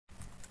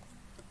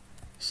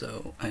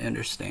So I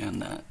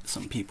understand that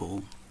some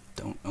people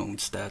don't own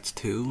Stats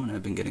 2, and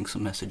I've been getting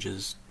some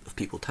messages of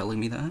people telling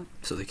me that,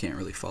 so they can't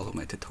really follow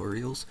my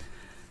tutorials.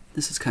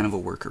 This is kind of a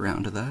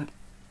workaround to that.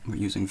 We're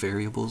using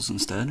variables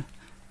instead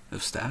of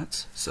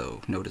stats.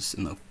 So notice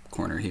in the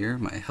corner here,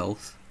 my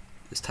health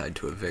is tied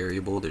to a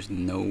variable. There's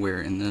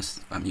nowhere in this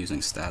I'm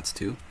using Stats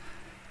 2.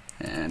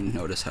 And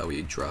notice how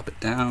we drop it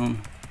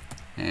down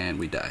and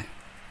we die.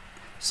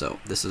 So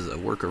this is a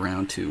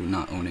workaround to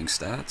not owning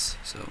stats.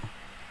 So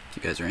if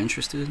you guys are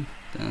interested,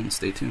 then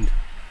stay tuned.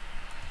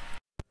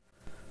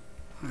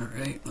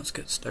 Alright, let's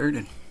get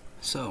started.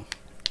 So,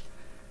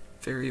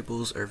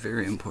 variables are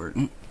very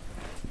important.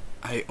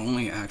 I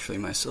only actually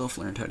myself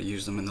learned how to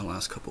use them in the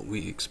last couple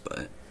weeks,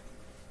 but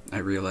I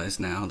realize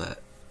now that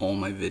all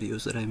my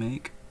videos that I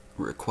make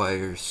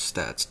require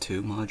Stats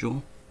 2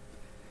 module,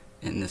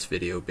 and this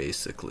video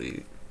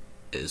basically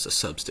is a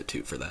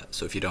substitute for that.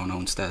 So if you don't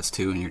own Stats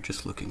 2 and you're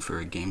just looking for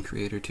a Game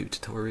Creator 2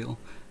 tutorial,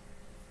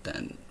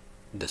 then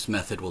this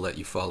method will let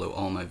you follow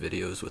all my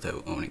videos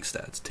without owning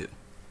Stats 2.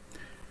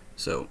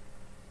 So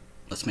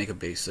let's make a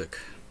basic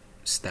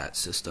stat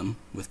system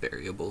with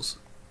variables.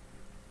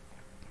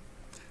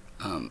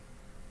 I'm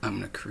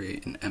going to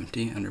create an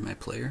empty under my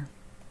player,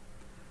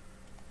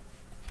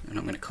 and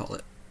I'm going to call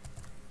it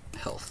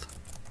health.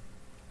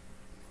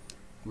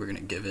 We're going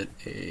to give it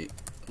a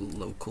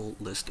local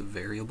list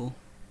variable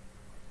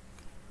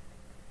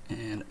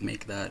and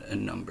make that a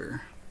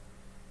number,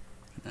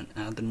 and then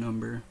add the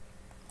number.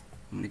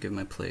 I'm going to give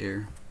my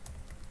player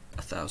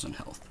 1,000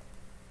 health.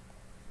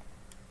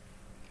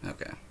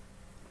 Okay.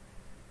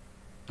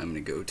 I'm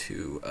going to go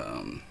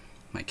to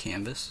my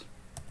canvas,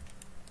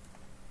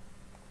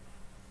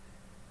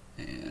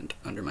 and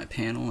under my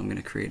panel I'm going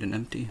to create an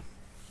empty.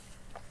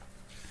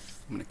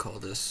 I'm going to call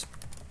this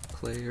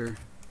player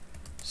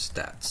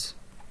stats.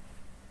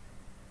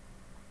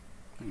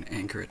 I'm going to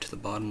anchor it to the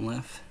bottom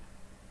left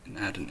and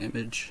add an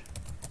image.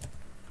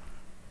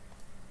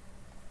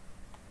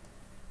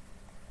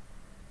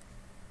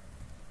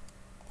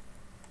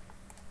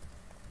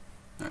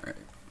 Alright,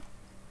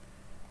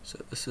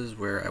 so this is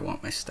where I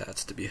want my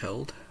stats to be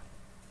held,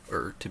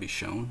 or to be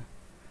shown.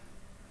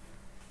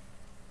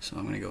 So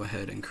I'm going to go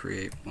ahead and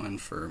create one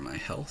for my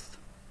health.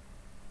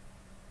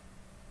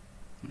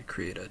 I'm going to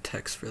create a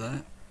text for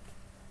that,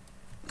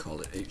 call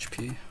it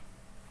HP.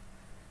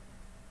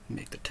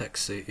 Make the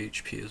text say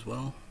HP as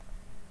well.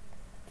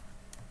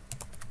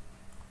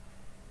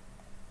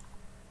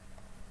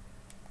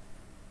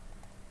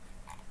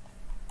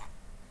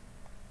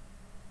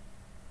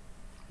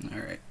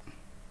 Alright,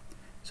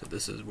 so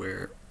this is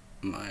where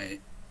my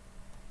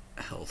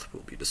health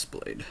will be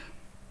displayed.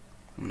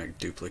 I'm going to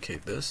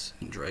duplicate this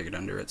and drag it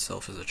under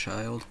itself as a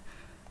child.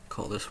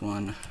 Call this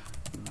one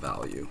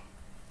value.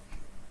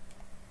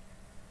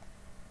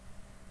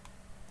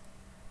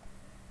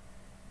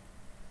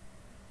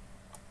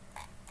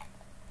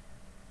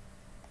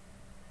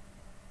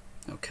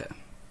 Okay,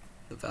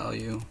 the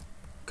value,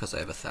 because I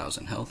have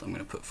 1,000 health, I'm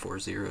going to put 4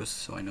 zeros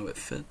so I know it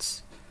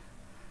fits.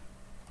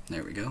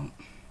 There we go.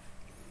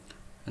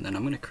 And then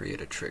I'm going to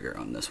create a trigger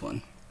on this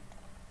one.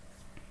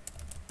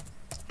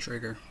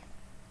 Trigger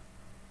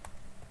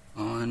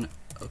on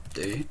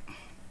update.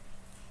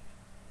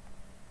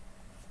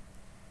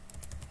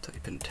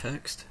 Type in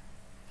text,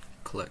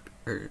 collect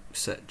or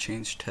set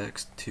change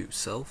text to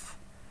self.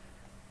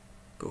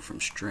 Go from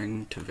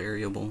string to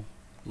variable,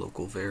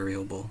 local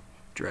variable,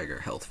 drag our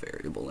health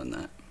variable in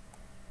that.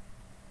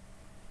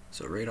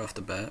 So right off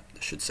the bat,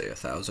 this should say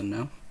 1,000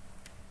 now.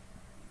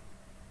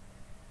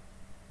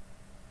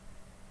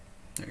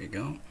 There you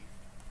go.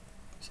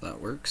 So that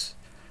works.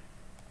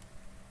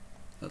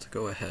 Let's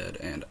go ahead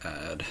and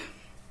add.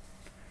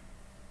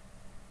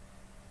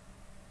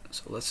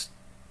 So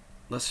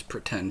let's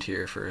pretend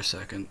here for a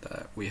second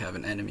that we have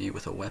an enemy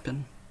with a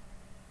weapon,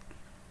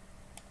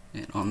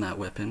 and on that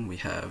weapon we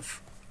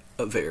have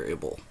a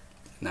variable,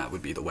 and that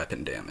would be the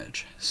weapon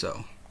damage.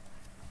 So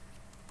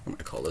I'm going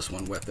to call this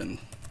one weapon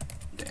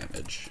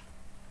damage.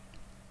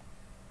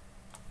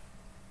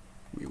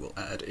 We will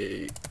add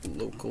a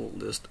local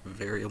list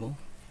variable,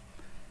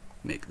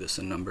 make this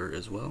a number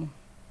as well,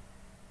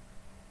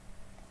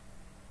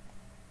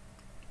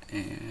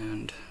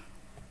 and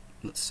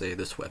let's say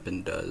this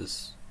weapon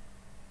does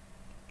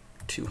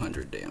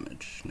 200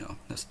 damage. No,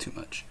 that's too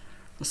much.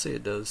 Let's say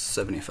it does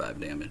 75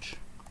 damage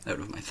out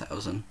of my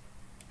 1,000.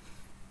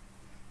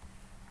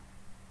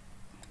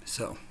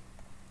 So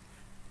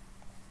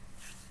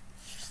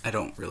I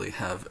don't really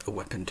have a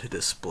weapon to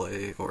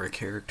display or a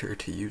character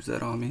to use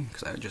that on me,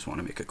 because I just want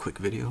to make a quick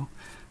video.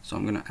 So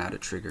I'm going to add a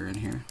trigger in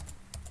here.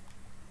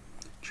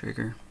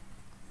 Trigger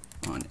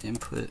on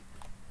input,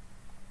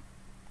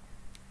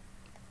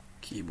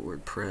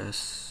 keyboard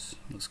press,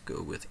 let's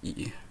go with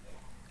E.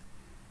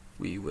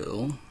 We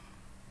will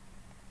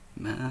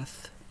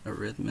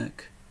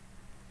arithmetic,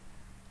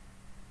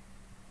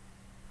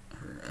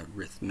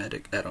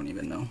 I don't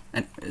even know.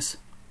 Anyways,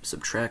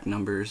 subtract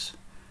numbers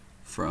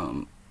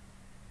from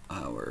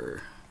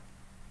our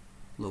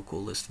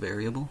local list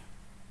variable,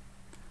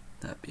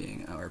 that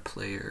being our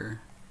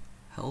player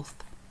health.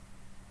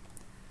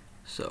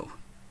 So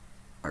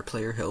our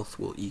player health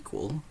will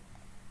equal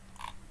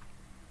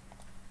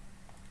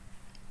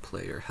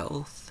player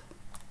health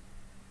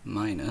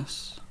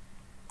minus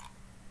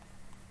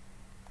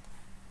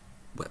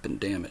weapon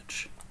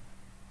damage.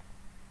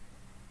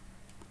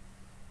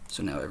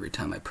 So now every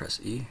time I press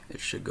E, it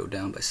should go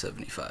down by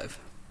 75.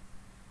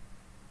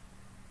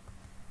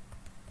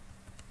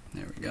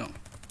 There we go.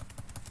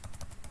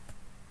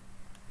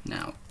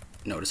 Now,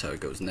 notice how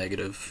it goes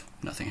negative.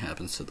 Nothing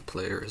happens to the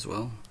player as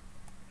well.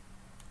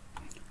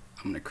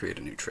 I'm going to create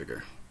a new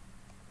trigger.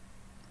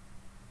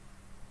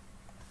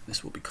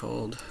 This will be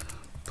called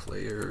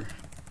player,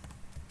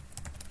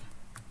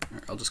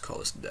 or I'll just call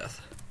this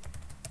death.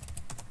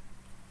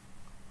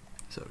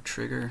 So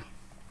trigger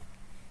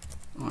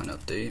on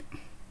update,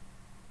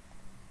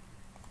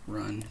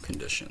 run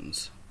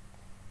conditions,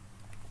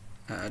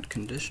 add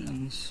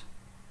conditions,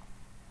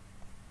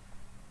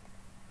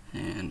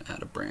 and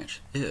add a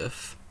branch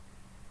if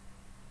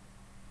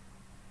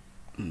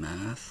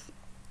math,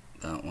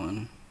 that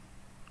one,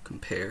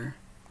 compare.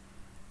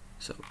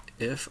 So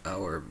if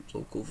our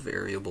local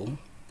variable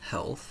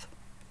health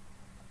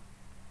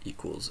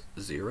equals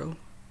 0,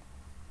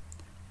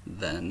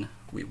 then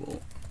we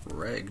will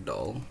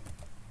ragdoll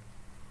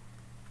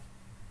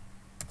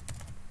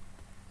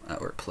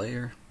our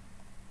player,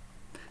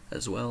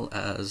 as well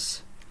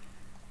as,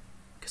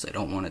 because I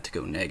don't want it to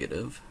go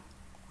negative,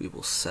 we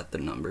will set the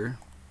number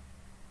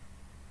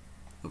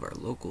of our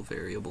local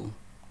variable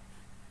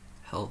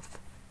health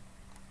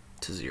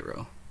to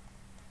 0.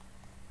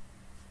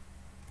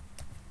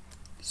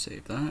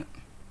 Save that.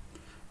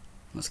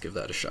 Let's give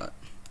that a shot.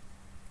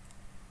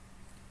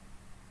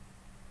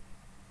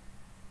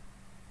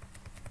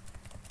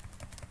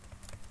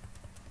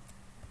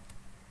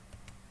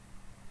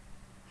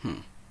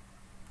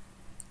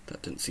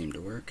 That didn't seem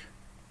to work.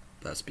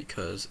 That's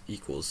because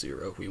equals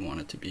 0, we want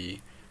it to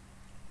be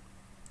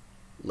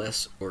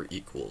less or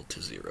equal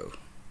to 0.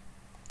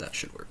 That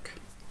should work.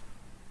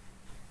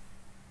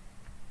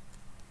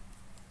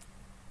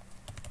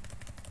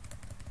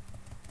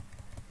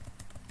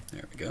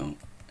 There we go.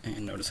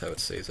 And notice how it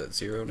stays at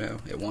 0 now.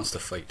 It wants the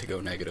fight to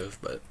go negative,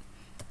 but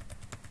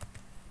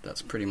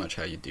that's pretty much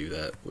how you do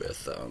that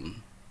with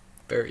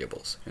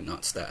variables and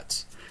not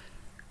stats.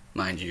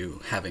 Mind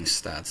you, having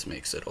stats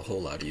makes it a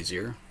whole lot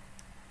easier,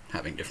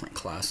 having different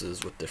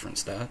classes with different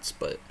stats,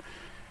 but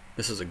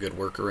this is a good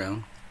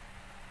workaround,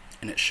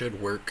 and it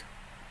should work.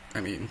 I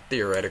mean,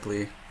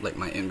 theoretically, like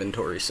my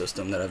inventory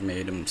system that I've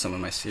made in some of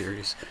my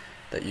series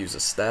that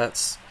uses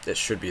stats, it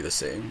should be the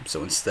same.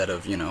 So instead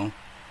of, you know,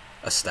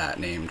 a stat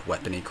named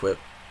weapon equip,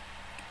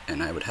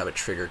 and I would have a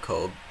trigger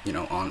called, you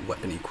know, on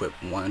weapon equip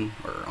 1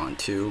 or on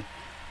 2,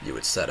 you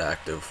would set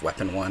active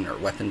weapon 1 or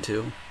weapon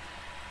 2.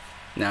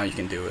 Now you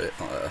can do it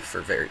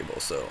for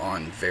variables. So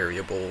on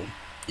variable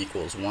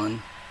equals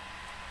 1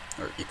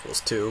 or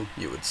equals 2,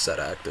 you would set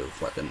active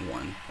weapon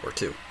 1 or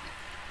 2.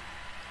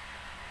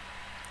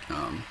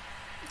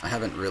 I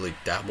haven't really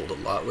dabbled a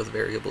lot with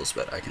variables,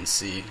 but I can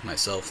see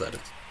myself that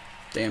it's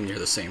damn near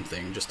the same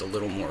thing, just a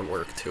little more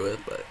work to it,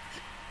 but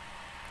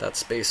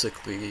that's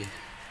basically,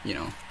 you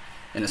know,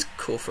 and it's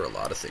cool for a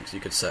lot of things. You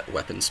could set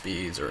weapon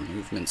speeds or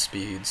movement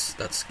speeds.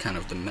 That's kind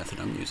of the method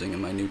I'm using in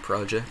my new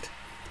project.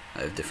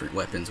 I have different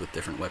weapons with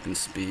different weapon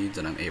speeds,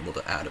 and I'm able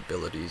to add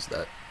abilities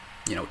that,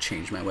 you know,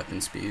 change my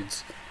weapon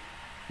speeds,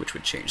 which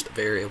would change the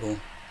variable.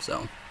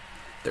 So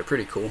they're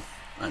pretty cool.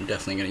 I'm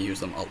definitely going to use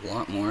them a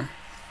lot more.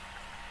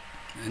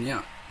 And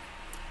yeah,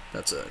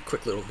 that's a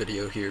quick little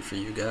video here for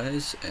you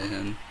guys,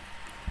 and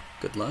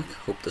good luck.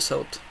 Hope this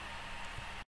helped.